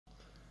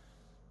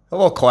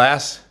Hello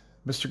class,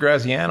 Mr.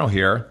 Graziano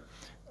here.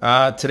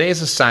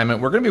 Today's assignment,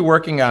 we're going to be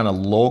working on a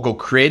logo,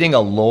 creating a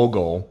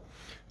logo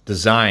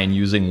design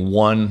using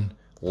one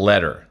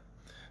letter.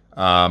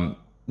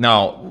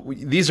 Now,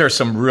 these are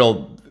some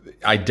real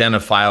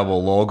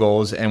identifiable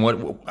logos, and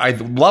what I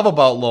love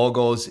about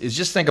logos is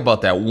just think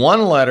about that.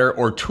 One letter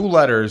or two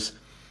letters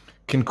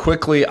can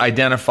quickly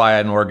identify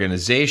an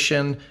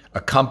organization,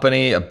 a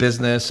company, a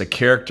business, a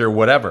character,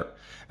 whatever.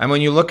 And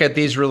when you look at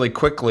these really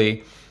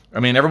quickly, I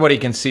mean, everybody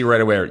can see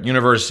right away,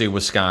 University of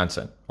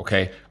Wisconsin,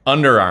 okay?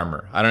 Under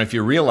Armour. I don't know if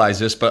you realize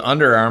this, but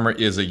Under Armour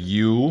is a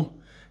U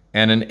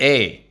and an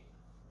A.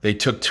 They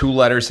took two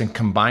letters and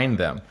combined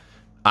them.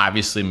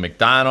 Obviously,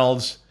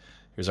 McDonald's.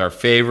 Here's our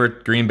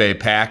favorite, Green Bay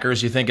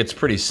Packers. You think it's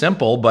pretty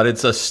simple, but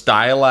it's a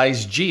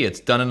stylized G. It's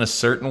done in a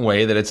certain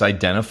way that it's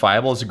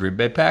identifiable as the Green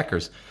Bay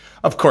Packers.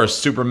 Of course,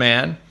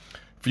 Superman.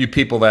 For you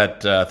people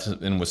that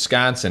in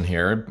Wisconsin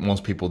here,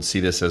 most people would see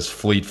this as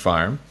Fleet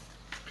Farm.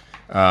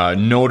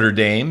 Notre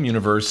Dame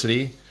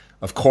University.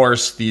 Of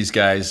course, these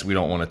guys, we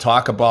don't want to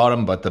talk about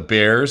them, but the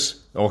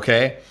Bears,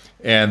 okay?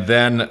 And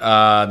then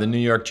the New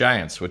York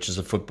Giants, which is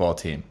a football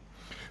team.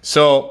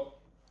 So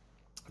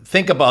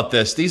think about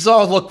this. These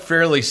all look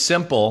fairly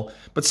simple,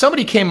 but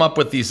somebody came up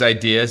with these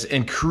ideas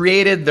and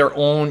created their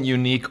own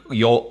unique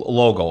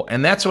logo.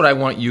 And that's what I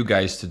want you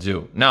guys to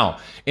do. Now,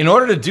 in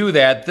order to do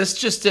that, this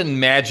just didn't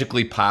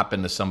magically pop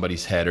into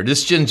somebody's head, or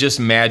this didn't just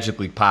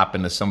magically pop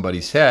into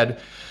somebody's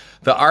head.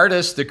 The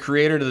artist, the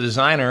creator, the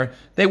designer,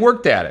 they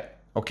worked at it,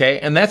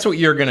 okay? And that's what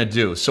you're gonna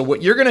do. So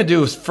what you're gonna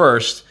do is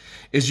first,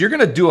 is you're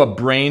gonna do a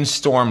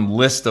brainstorm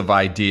list of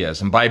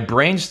ideas. And by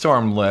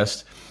brainstorm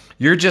list,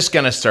 you're just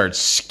gonna start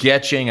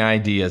sketching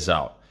ideas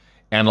out,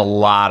 and a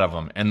lot of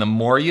them. And the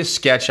more you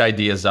sketch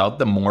ideas out,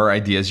 the more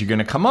ideas you're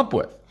gonna come up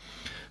with.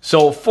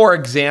 So for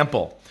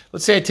example,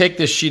 let's say I take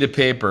this sheet of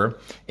paper,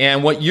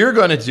 and what you're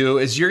going to do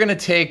is you're going to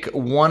take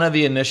one of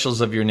the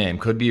initials of your name.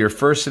 Could be your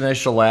first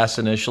initial, last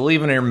initial,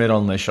 even your middle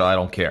initial. I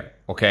don't care,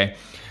 okay?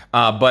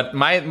 But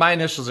my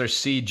initials are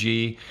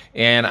CG,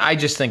 and I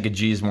just think a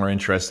G is more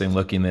interesting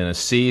looking than a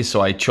C,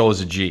 so I chose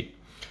a G.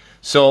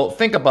 So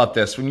think about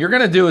this. What you're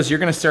going to do is you're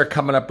going to start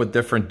coming up with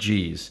different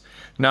Gs.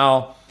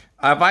 Now,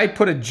 if I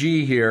put a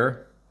G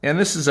here, and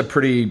this is a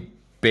pretty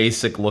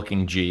basic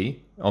looking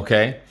G,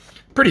 okay?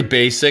 Pretty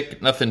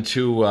basic, nothing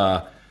too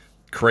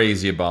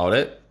crazy about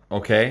it,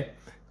 okay?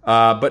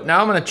 But now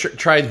I'm going to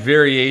try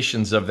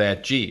variations of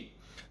that G.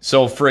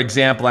 So for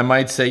example, I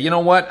might say, you know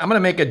what? I'm going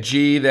to make a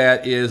G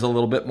that is a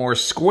little bit more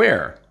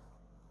square.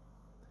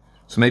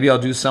 So maybe I'll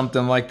do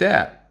something like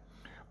that.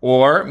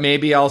 Or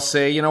maybe I'll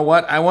say, you know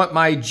what? I want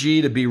my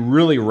G to be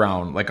really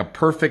round, like a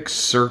perfect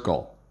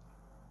circle.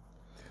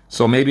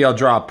 So maybe I'll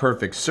draw a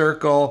perfect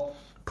circle,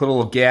 put a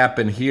little gap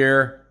in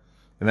here,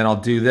 and then I'll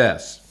do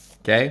this,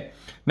 okay?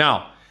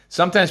 Now,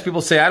 sometimes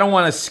people say, I don't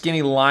want a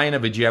skinny line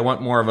of a G. I want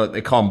more of a,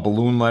 they call them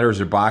balloon letters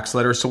or box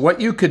letters. So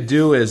what you could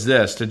do is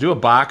this. To do a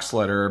box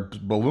letter or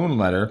balloon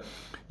letter,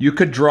 you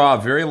could draw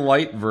a very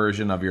light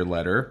version of your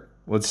letter.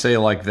 Let's say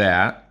like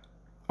that,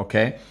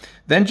 okay?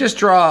 Then just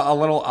draw a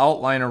little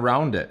outline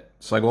around it.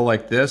 So I go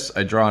like this.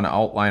 I draw an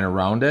outline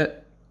around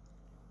it,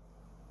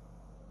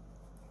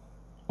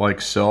 like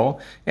so.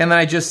 And then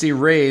I just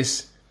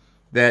erase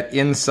that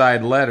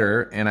inside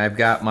letter, and I've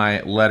got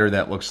my letter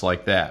that looks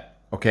like that.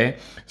 Okay,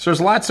 so there's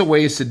lots of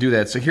ways to do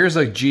that. So here's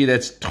a G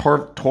that's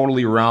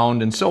totally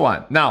round and so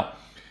on. Now,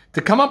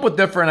 to come up with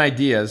different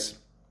ideas,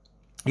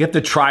 you have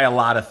to try a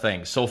lot of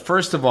things. So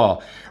first of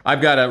all,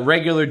 I've got a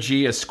regular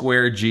G, a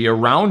square G, a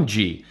round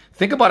G.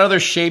 Think about other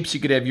shapes you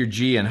could have your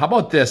G in. How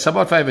about this? How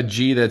about if I have a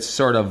G that's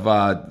sort of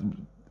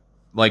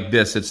like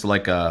this? It's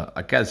like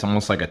I guess it's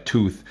almost like a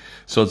tooth.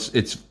 So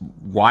it's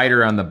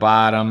wider on the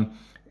bottom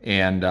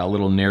and a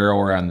little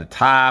narrower on the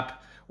top.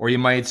 Or you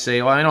might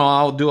say, well, I know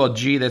I'll do a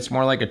G that's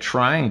more like a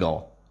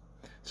triangle.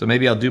 So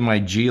maybe I'll do my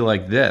G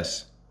like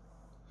this.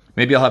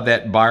 Maybe I'll have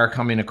that bar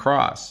coming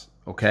across,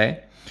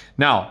 okay?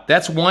 Now,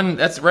 that's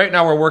right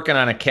now we're working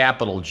on a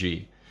capital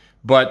G.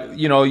 But,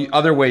 you know,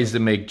 other ways to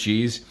make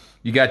Gs.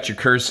 You got your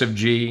cursive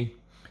G.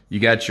 You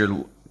got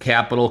your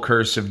capital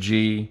cursive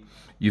G.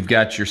 You've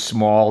got your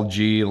small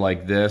G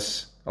like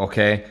this,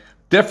 okay?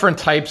 Different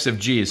types of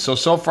G's.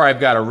 So far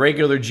I've got a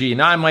regular G.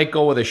 Now I might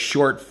go with a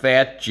short,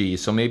 fat G.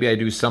 So maybe I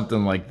do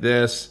something like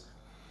this,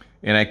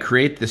 and I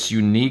create this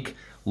unique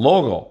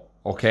logo,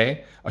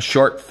 okay? A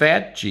short,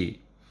 fat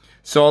G.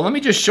 So let me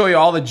just show you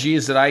all the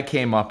G's that I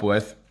came up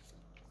with,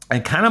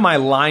 and kind of my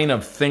line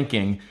of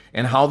thinking,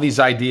 and how these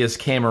ideas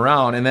came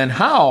around, and then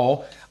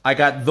how I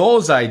got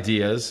those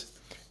ideas,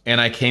 and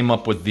I came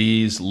up with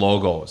these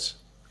logos,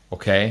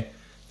 okay?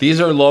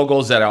 These are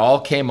logos that I all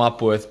came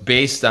up with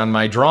based on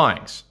my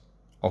drawings.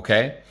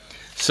 Okay,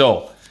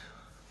 so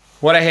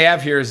what I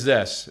have here is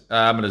this.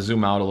 I'm going to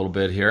zoom out a little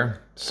bit here.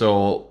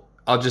 So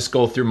I'll just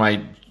go through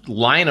my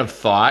line of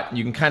thought.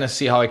 You can kind of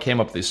see how I came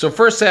up with these. So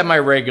first I have my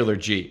regular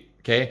G,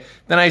 okay?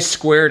 Then I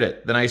squared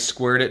it. Then I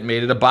squared it and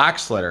made it a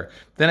box letter.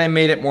 Then I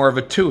made it more of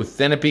a tooth.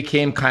 Then it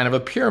became kind of a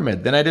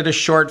pyramid. Then I did a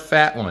short,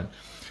 fat one.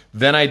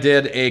 Then I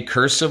did a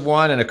cursive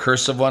one and a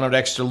cursive one with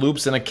extra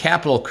loops and a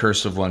capital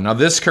cursive one. Now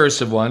this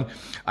cursive one,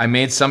 I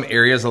made some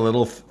areas a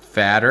little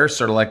fatter,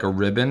 sort of like a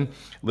ribbon,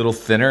 a little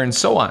thinner, and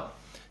so on.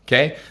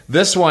 Okay,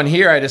 this one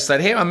here, I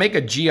decided, hey, I'll make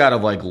a G out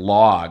of like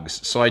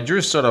logs. So I drew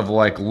sort of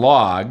like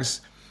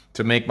logs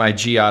to make my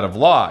G out of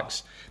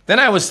logs. Then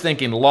I was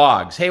thinking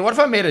logs. Hey, what if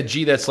I made a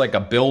G that's like a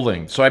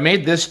building? So I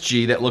made this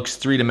G that looks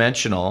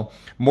three-dimensional,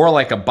 more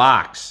like a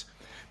box.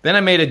 Then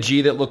I made a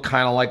G that looked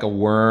kind of like a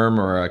worm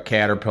or a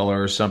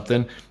caterpillar or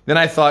something. Then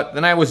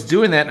I was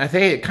doing that, and I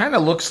think hey, it kind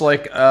of looks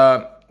like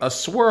a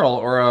swirl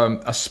or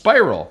a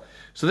spiral.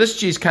 So this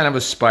G is kind of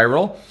a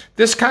spiral.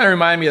 This kind of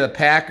reminded me of the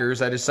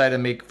Packers. I decided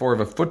to make more of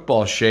a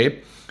football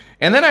shape.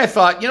 And then I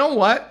thought, you know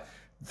what?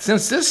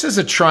 Since this is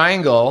a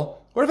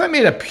triangle, what if I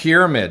made a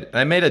pyramid? And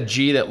I made a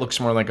G that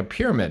looks more like a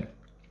pyramid.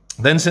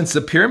 Then since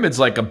the pyramid's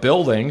like a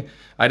building,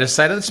 I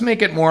decided let's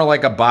make it more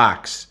like a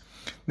box.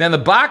 Then the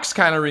box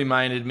kind of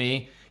reminded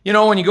me, you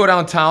know, when you go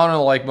downtown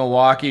or like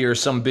Milwaukee or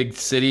some big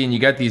city and you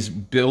got these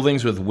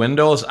buildings with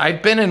windows.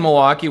 I'd been in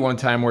Milwaukee one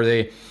time where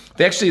they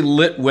actually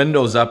lit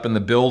windows up in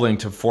the building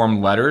to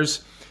form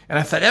letters. And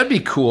I thought that'd be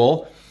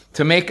cool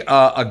to make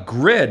a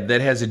grid that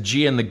has a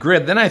G in the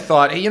grid. Then I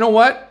thought, hey, you know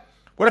what?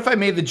 What if I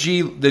made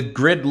the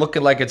grid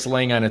looking like it's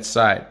laying on its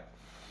side?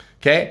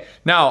 Okay.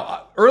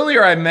 Now,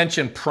 earlier I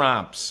mentioned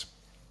prompts.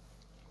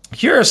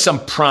 Here are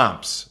some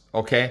prompts.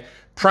 Okay.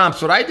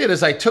 Prompts. What I did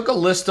is I took a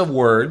list of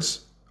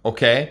words.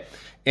 Okay.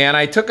 And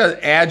I took an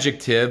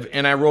adjective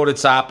and I wrote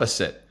its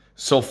opposite.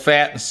 So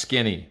fat and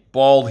skinny,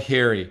 bald,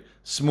 hairy,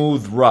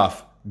 smooth,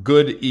 rough,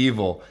 good,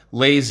 evil,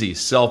 lazy,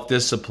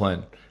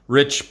 self-disciplined,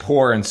 rich,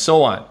 poor, and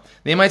so on.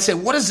 They might say,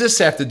 what does this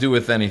have to do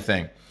with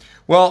anything?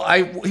 Well,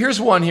 here's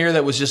one here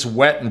that was just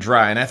wet and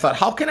dry. And I thought,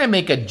 how can I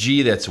make a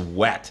G that's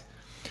wet?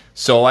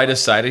 So I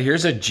decided,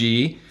 here's a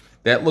G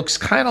that looks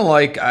kind of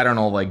like, I don't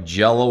know, like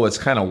Jello. It's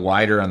kind of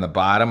wider on the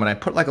bottom. And I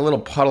put like a little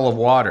puddle of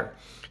water.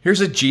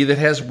 Here's a G that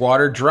has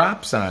water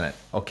drops on it,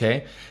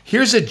 okay?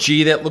 Here's a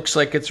G that looks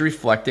like it's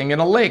reflecting in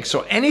a lake.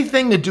 So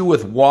anything to do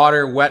with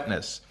water,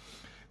 wetness.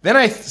 Then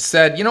I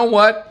said, you know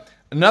what?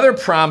 Another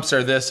prompts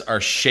are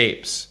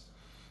shapes.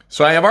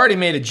 So I have already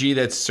made a G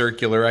that's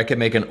circular. I can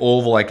make an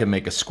oval, I can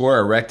make a square,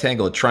 a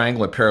rectangle, a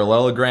triangle, a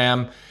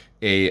parallelogram,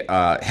 a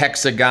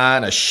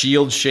hexagon, a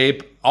shield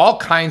shape, all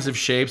kinds of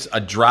shapes,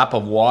 a drop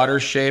of water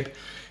shape.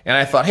 And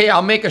I thought, hey,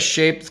 I'll make a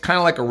shape. It's kind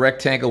of like a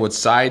rectangle with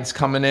sides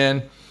coming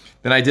in.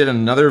 Then I did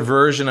another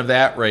version of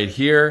that right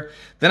here.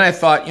 Then I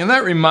thought, you know,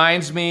 that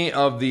reminds me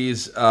of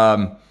these,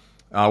 what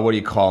do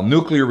you call,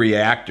 nuclear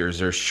reactors.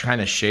 They're kind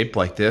of shaped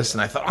like this.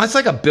 And I thought, oh, it's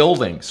like a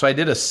building. So I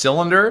did a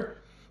cylinder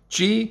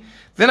G.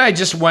 Then I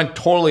just went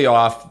totally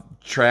off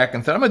track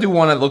and thought, I'm going to do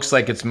one that looks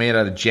like it's made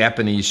out of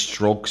Japanese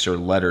strokes or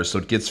letters. So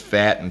it gets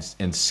fat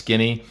and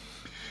skinny.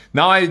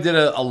 Now I did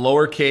a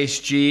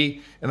lowercase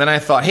G. And then I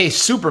thought, hey,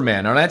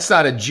 Superman. Now that's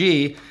not a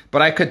G,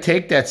 but I could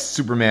take that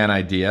Superman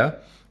idea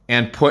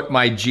and put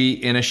my G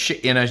in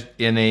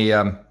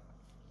a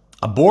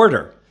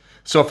border.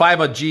 So if I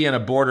have a G in a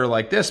border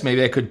like this,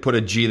 maybe I could put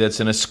a G that's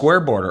in a square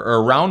border or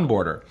a round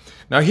border.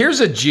 Now here's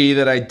a G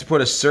that I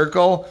put a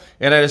circle,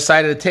 and I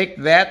decided to take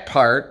that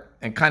part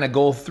and kind of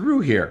go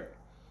through here.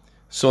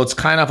 So it's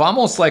kind of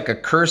almost like a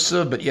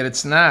cursive, but yet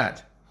it's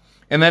not.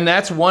 And then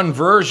that's one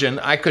version.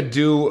 I could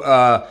do,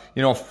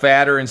 you know,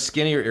 fatter and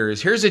skinnier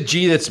areas. Here's a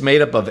G that's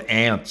made up of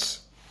ants.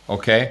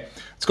 Okay,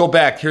 let's go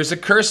back. Here's a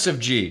cursive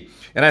G.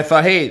 And I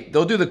thought, hey,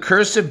 they'll do the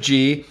cursive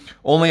G,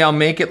 only I'll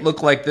make it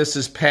look like this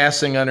is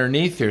passing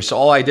underneath here. So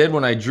all I did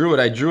when I drew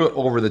it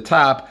over the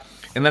top,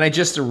 and then I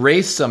just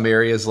erased some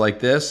areas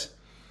like this.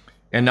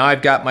 And now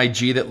I've got my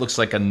G that looks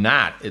like a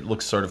knot. It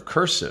looks sort of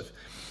cursive.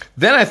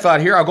 Then I thought,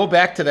 here, I'll go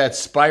back to that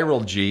spiral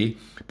G.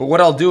 But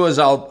what I'll do is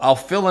I'll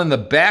fill in the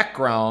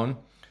background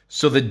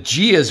so the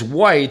G is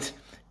white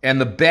and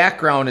the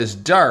background is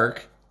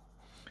dark,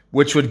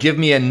 which would give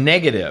me a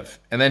negative.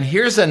 And then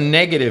here's a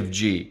negative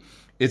G.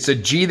 It's a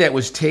G that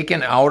was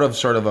taken out of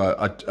sort of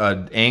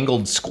an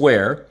angled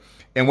square.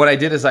 And what I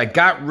did is I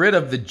got rid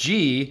of the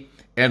G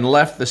and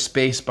left the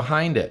space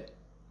behind it.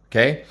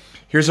 Okay?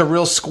 Here's a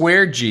real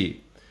square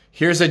G.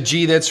 Here's a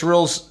G that's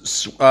real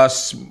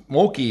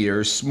smoky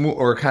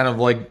or kind of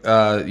like,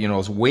 you know,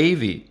 it's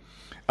wavy.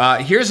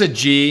 Here's a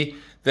G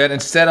that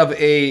instead of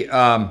a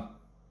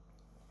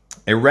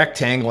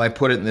rectangle, I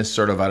put it in this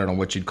sort of, I don't know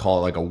what you'd call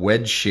it, like a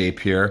wedge shape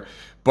here.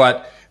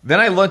 But then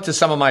I looked at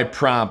some of my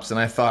prompts and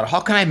I thought, how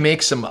can I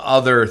make some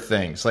other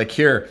things? Like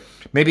here,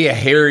 maybe a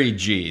hairy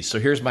G. So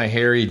here's my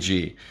hairy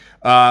G.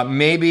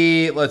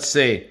 Maybe, let's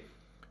say,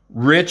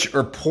 rich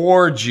or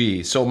poor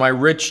G. So my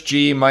rich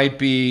G might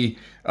be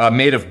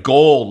made of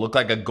gold, look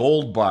like a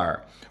gold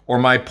bar. Or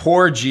my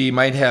poor G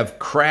might have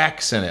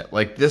cracks in it,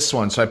 like this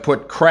one. So I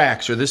put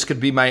cracks, or this could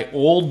be my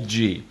old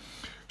G.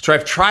 So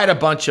I've tried a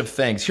bunch of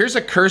things. Here's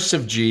a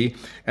cursive G,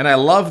 and I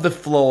love the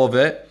flow of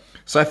it.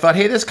 So I thought,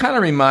 hey, this kind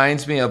of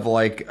reminds me of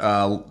like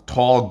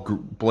tall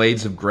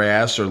blades of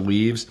grass or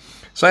leaves.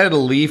 So I had a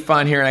leaf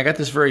on here, and I got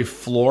this very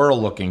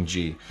floral looking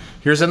G.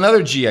 Here's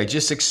another G. I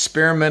just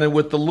experimented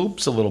with the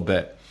loops a little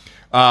bit.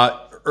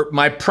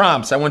 my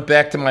prompts. I went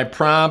back to my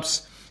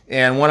prompts,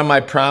 and one of my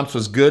prompts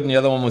was good, and the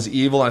other one was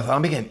evil. And I thought,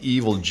 I'm making an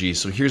evil G.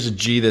 So here's a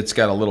G that's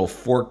got a little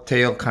fork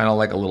tail, kind of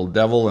like a little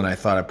devil, and I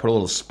thought I'd put a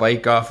little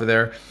spike off of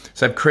there.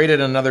 So I've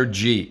created another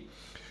G.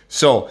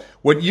 So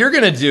what you're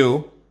going to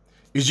do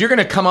is you're going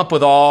to come up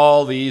with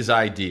all these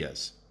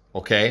ideas,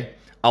 okay?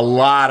 A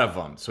lot of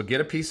them. So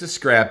get a piece of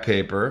scrap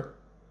paper.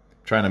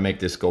 I'm trying to make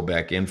this go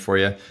back in for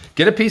you.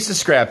 Get a piece of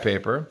scrap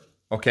paper,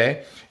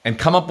 okay? And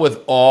come up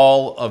with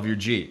all of your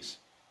G's,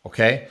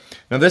 okay?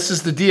 Now this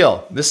is the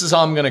deal. This is how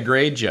I'm going to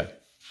grade you.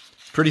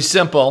 Pretty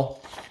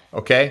simple,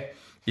 okay?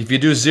 If you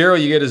do 0,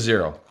 you get a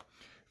 0.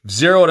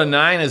 0 to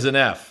 9 is an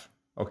F,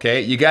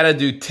 okay? You got to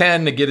do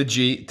 10 to get a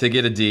G, to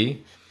get a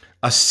D.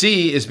 A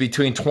C is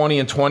between 20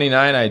 and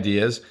 29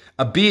 ideas.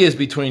 A B is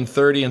between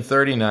 30 and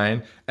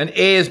 39. An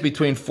A is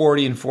between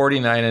 40 and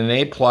 49. And an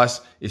A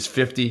plus is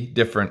 50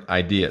 different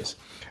ideas.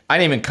 I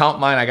didn't even count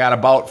mine. I got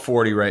about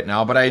 40 right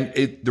now. But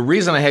the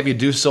reason I have you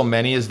do so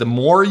many is the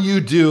more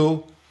you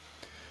do,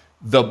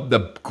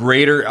 the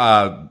greater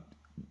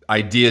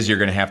ideas you're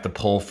going to have to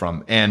pull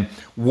from. And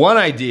one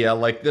idea,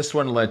 like this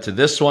one led to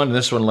this one,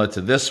 this one led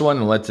to this one,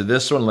 and led to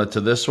this one, led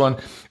to this one.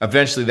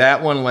 Eventually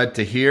that one led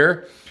to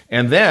here.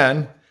 And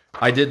then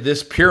I did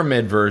this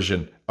pyramid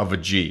version of a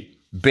G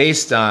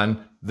based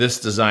on this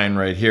design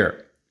right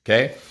here,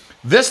 okay?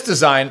 This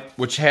design,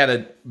 which had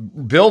a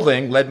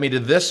building, led me to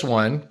this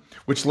one,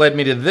 which led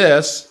me to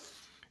this,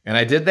 and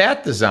I did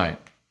that design,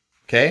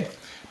 okay?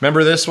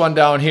 Remember this one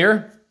down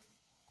here?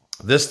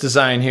 This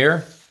design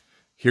here?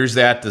 Here's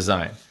that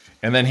design.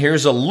 And then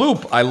here's a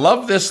loop. I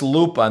love this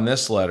loop on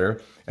this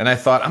letter, and I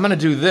thought, I'm gonna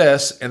do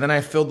this, and then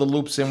I filled the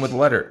loops in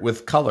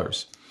with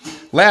colors.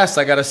 Last,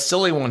 I got a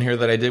silly one here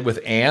that I did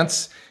with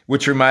ants,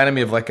 which reminded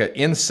me of like an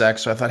insect.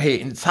 So I thought,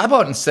 hey, how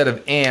about instead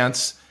of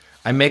ants,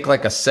 I make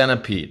like a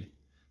centipede,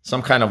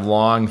 some kind of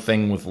long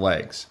thing with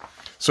legs.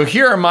 So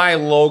here are my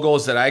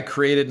logos that I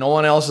created. No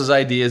one else's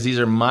ideas. These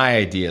are my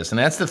ideas. And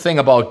that's the thing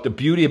about the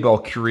beauty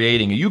about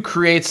creating. You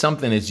create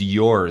something, it's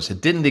yours.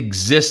 It didn't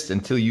exist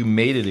until you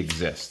made it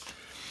exist.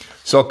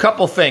 So a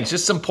couple things,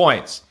 just some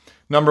points.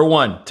 Number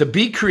one, to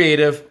be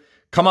creative,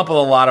 come up with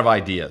a lot of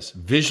ideas.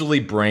 Visually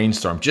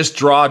brainstorm. Just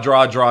draw,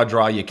 draw, draw,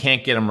 draw. You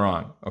can't get them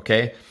wrong,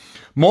 okay?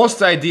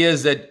 Most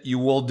ideas that you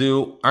will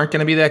do aren't going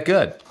to be that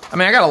good. I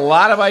mean, I got a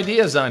lot of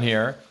ideas on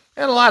here,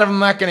 and a lot of them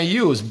I'm not going to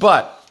use,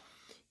 but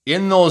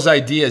in those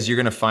ideas, you're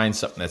going to find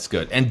something that's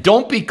good. And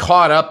don't be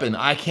caught up in,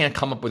 I can't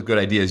come up with good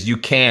ideas. You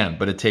can,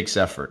 but it takes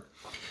effort.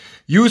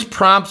 Use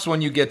prompts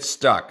when you get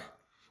stuck.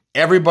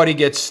 Everybody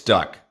gets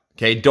stuck,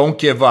 okay? Don't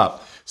give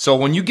up. So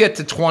when you get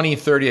to 20,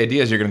 30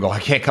 ideas, you're going to go, I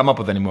can't come up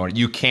with any more.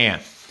 You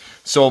can't.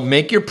 So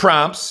make your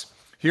prompts.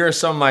 Here are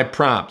some of my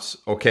prompts,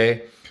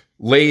 okay?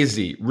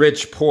 Lazy,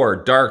 rich, poor,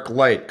 dark,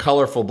 light,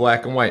 colorful,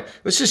 black and white.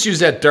 Let's just use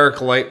that dark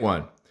light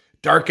one.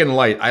 Dark and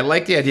light. I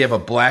like the idea of a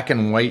black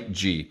and white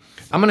G.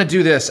 I'm going to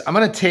do this. I'm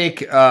going to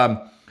take,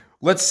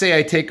 let's say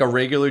I take a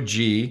regular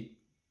G.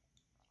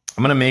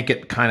 I'm going to make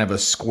it kind of a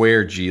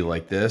square G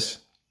like this.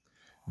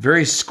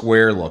 Very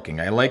square looking.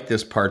 I like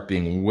this part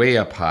being way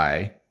up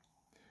high.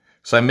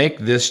 So I make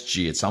this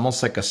G. It's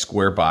almost like a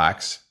square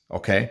box,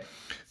 okay?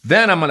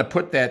 Then I'm going to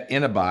put that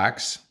in a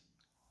box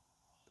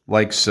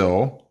like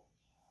so.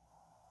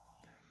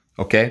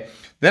 Okay,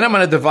 then I'm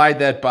going to divide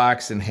that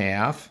box in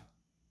half.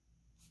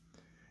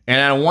 And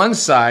on one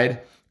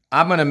side,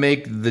 I'm going to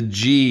make the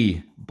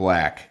G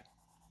black.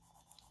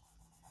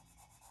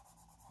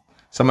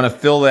 So I'm going to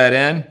fill that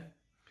in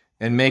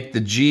and make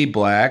the G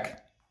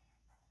black.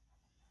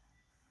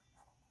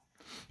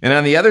 And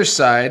on the other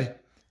side,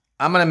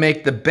 I'm going to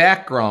make the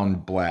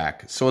background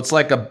black. So it's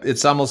like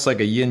it's almost like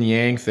a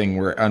yin-yang thing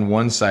where on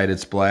one side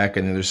it's black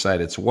and the other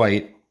side it's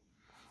white.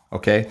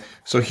 Okay,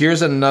 so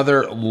here's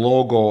another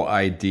logo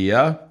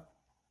idea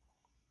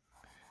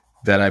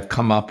that I've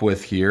come up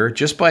with here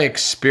just by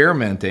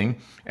experimenting,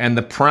 and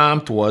the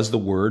prompt was the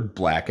word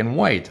black and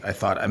white. I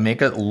thought I'd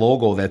make a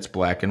logo that's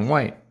black and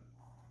white.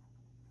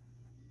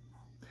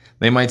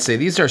 They might say,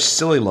 these are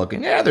silly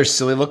looking. Yeah, they're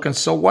silly looking,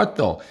 so what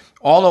though?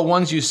 All the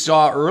ones you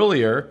saw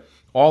earlier,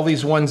 all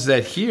these ones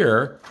that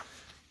here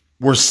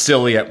were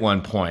silly at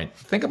one point.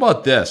 Think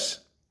about this.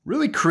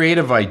 Really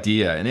creative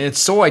idea, and it's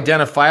so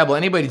identifiable.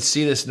 Anybody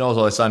see this knows,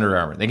 oh, it's Under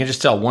Armour. They can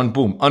just tell one,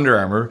 boom, Under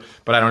Armour,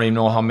 but I don't even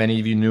know how many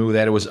of you knew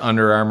that it was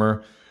Under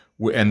Armour,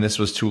 and this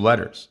was 2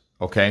 letters,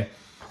 okay?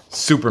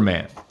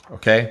 Superman,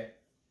 okay?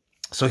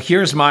 So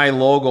here's my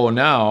logo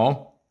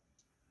now.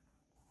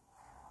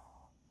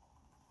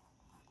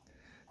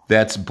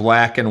 That's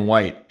black and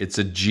white. It's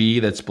a G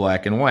that's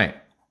black and white.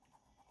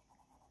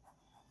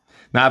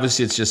 Now,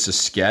 obviously, it's just a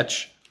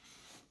sketch.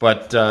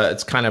 But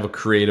it's kind of a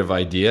creative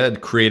idea, a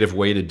creative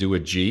way to do a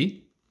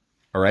G,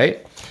 all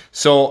right?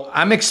 So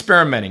I'm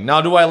experimenting.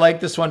 Now, do I like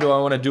this one? Do I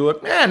want to do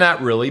it?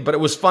 Not really, but it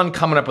was fun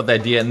coming up with the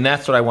idea, and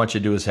that's what I want you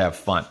to do is have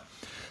fun.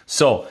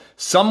 So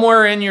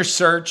somewhere in your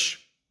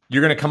search,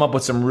 you're going to come up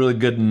with some really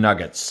good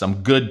nuggets,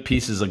 some good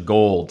pieces of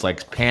gold, it's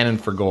like panning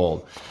for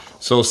gold.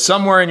 So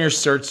somewhere in your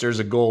search, there's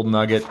a gold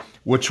nugget.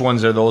 Which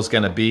ones are those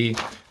going to be?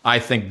 I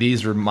think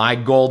these are my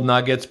gold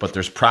nuggets, but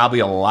there's probably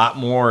a lot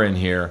more in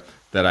here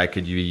that I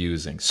could be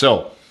using.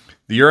 So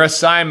your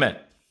assignment,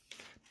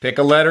 pick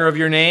a letter of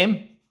your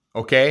name,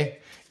 okay?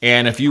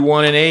 And if you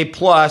want an A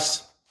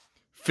plus,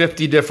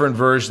 50 different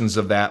versions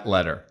of that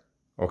letter,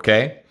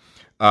 okay?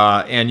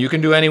 And you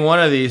can do any one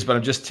of these, but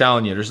I'm just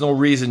telling you, there's no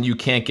reason you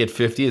can't get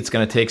 50. It's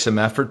going to take some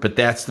effort, but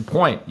that's the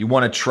point. You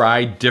want to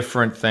try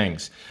different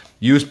things.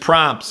 Use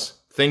prompts,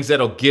 things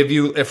that'll give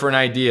you different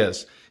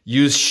ideas.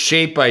 Use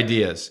shape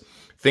ideas.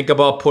 Think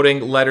about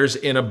putting letters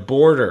in a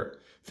border.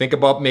 Think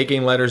about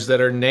making letters that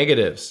are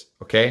negatives,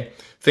 okay?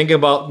 Think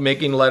about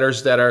making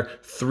letters that are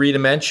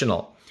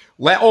three-dimensional.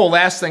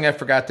 Last thing I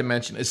forgot to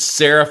mention is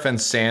serif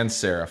and sans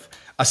serif.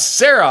 A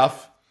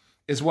serif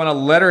is when a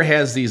letter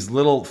has these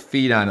little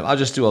feet on it. I'll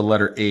just do a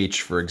letter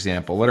H, for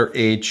example. Letter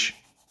H.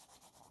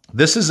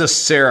 This is a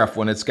serif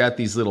when it's got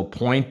these little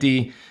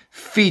pointy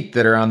feet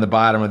that are on the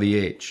bottom of the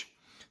H.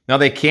 Now,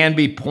 they can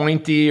be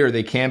pointy or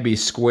they can be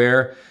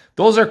square.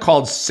 Those are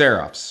called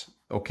serifs,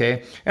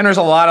 okay? And there's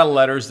a lot of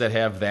letters that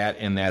have that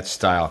in that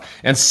style.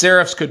 And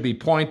serifs could be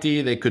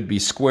pointy, they could be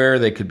square,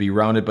 they could be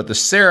rounded, but the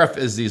serif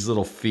is these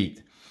little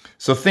feet.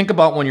 So think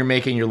about when you're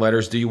making your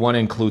letters, do you want to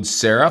include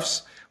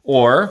serifs?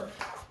 Or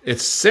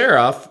it's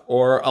serif,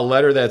 or a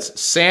letter that's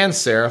sans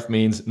serif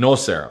means no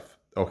serif,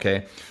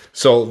 okay?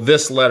 So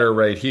this letter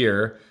right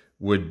here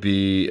would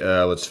be,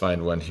 let's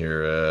find one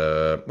here,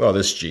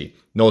 this G,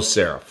 no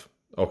serif,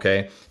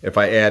 okay? If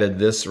I added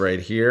this right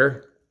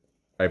here,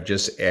 I've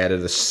just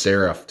added a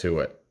serif to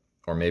it,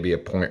 or maybe a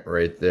point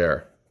right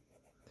there.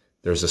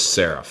 There's a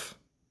serif,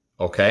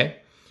 okay?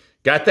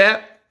 Got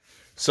that?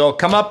 So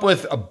come up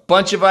with a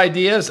bunch of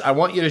ideas. I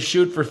want you to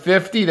shoot for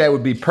 50. That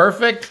would be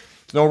perfect.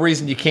 There's no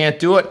reason you can't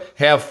do it.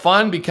 Have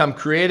fun, become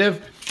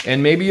creative,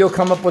 and maybe you'll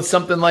come up with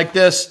something like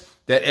this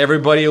that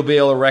everybody will be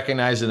able to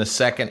recognize in a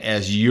second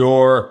as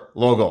your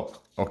logo,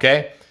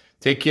 okay?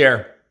 Take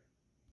care.